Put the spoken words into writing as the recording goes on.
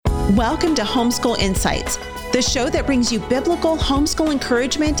Welcome to Homeschool Insights, the show that brings you biblical homeschool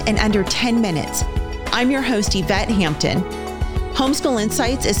encouragement in under 10 minutes. I'm your host, Yvette Hampton. Homeschool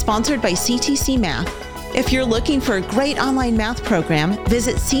Insights is sponsored by CTC Math. If you're looking for a great online math program,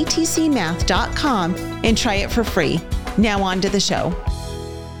 visit ctcmath.com and try it for free. Now on to the show.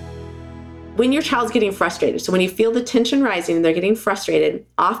 When your child's getting frustrated, so when you feel the tension rising and they're getting frustrated,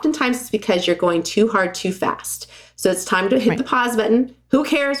 oftentimes it's because you're going too hard, too fast. So it's time to hit the pause button. Who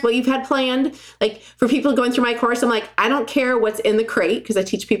cares what you've had planned? Like for people going through my course, I'm like, I don't care what's in the crate because I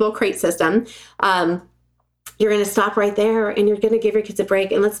teach people a crate system. You're going to stop right there and you're going to give your kids a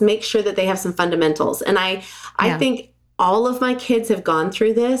break and let's make sure that they have some fundamentals. And I think all of my kids have gone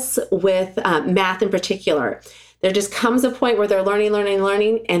through this with math in particular. There just comes a point where they're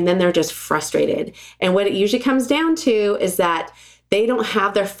learning, and then they're just frustrated. And what it usually comes down to is that they don't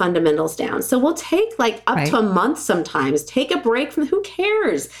have their fundamentals down. So we'll take like up to a month sometimes, take a break from, who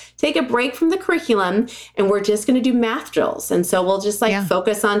cares? Take a break from the curriculum and we're just going to do math drills. And so we'll just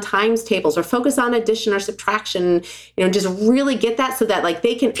focus on times tables or focus on addition or subtraction, just really get that so that like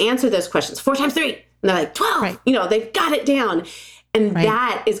they can answer those questions. 4 times 3, and they're like 12, they've got it down. And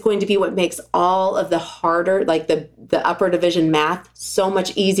that is going to be what makes all of the harder, like the upper division math so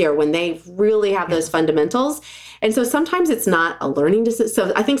much easier when they really have those fundamentals. And so sometimes it's not a learning disability.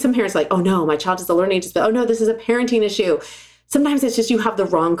 So I think some parents are like, oh no, my child has a learning disability. Oh no, this is a parenting issue. Sometimes it's just you have the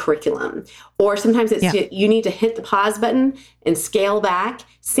wrong curriculum. Or sometimes it's you need to hit the pause button and scale back.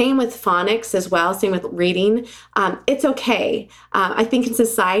 Same with phonics as well. Same with reading. It's okay. I think in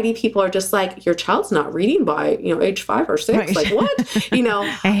society, people are just like, your child's not reading by, age 5 or 6. Right. Like what?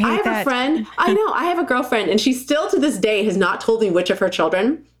 I have a friend. I have a girlfriend and she still to this day has not told me which of her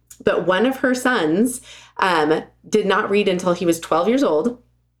children, but one of her sons did not read until he was 12 years old.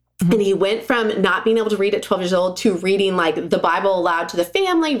 And he went from not being able to read at 12 years old to reading like the Bible aloud to the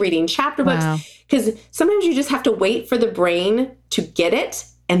family, reading chapter books. Because sometimes you just have to wait for the brain to get it.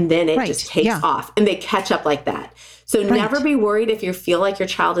 And then it just takes off and they catch up like that. So never be worried if you feel like your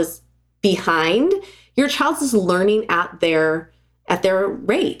child is behind. Your child is learning at their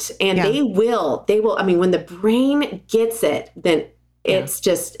rate. And they will, I mean, when the brain gets it, then it's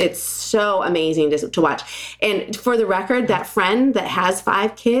so amazing to watch. And for the record, that friend that has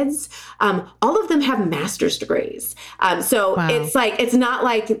 5 kids, all of them have master's degrees. It's like, it's not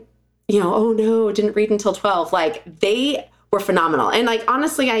like, oh no, didn't read until 12. Like they were phenomenal. And like,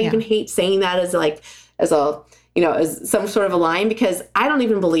 honestly, I even hate saying that as some sort of a line, because I don't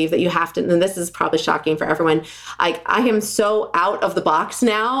even believe that you have to, and this is probably shocking for everyone. I am so out of the box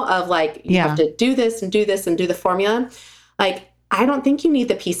now of like, you have to do this and do this and do the formula. Like, I don't think you need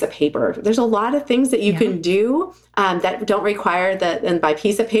the piece of paper. There's a lot of things that you can do that don't require that. And by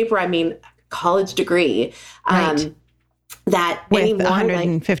piece of paper, I mean college degree. That with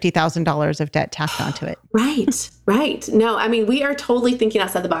 $150,000 of debt tacked onto it. Right. No, I mean, we are totally thinking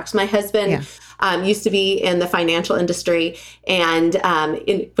outside the box. My husband used to be in the financial industry, and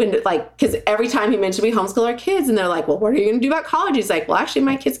because every time he mentioned we homeschool our kids, and they're like, "Well, what are you going to do about college?" He's like, "Well, actually,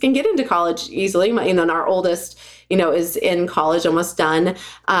 my kids can get into college easily. And our oldest, is in college, almost done.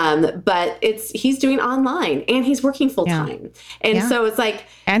 But he's doing online, and he's working full time, and so it's like,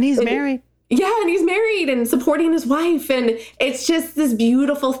 and he's married." Yeah, and he's married and supporting his wife. And it's just this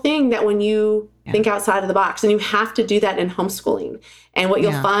beautiful thing that when you think outside of the box, and you have to do that in homeschooling. And what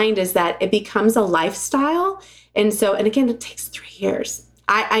you'll find is that it becomes a lifestyle. And again, it takes 3 years.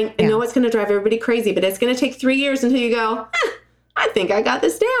 I know it's going to drive everybody crazy, but it's going to take 3 years until you go, I think I got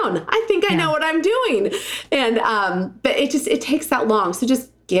this down. I think I know what I'm doing. And, but it takes that long. So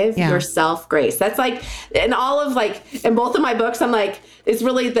just give yourself grace. That's like, in both of my books, I'm like, it's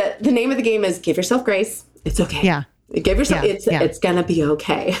really the name of the game is give yourself grace. It's okay. Yeah. Give yourself, it's going to be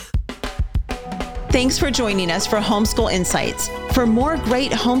okay. Thanks for joining us for Homeschool Insights. For more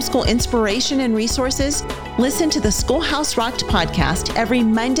great homeschool inspiration and resources, listen to the Schoolhouse Rocked podcast every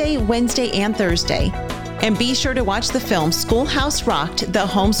Monday, Wednesday, and Thursday. And be sure to watch the film Schoolhouse Rocked: The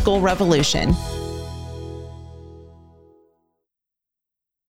Homeschool Revolution.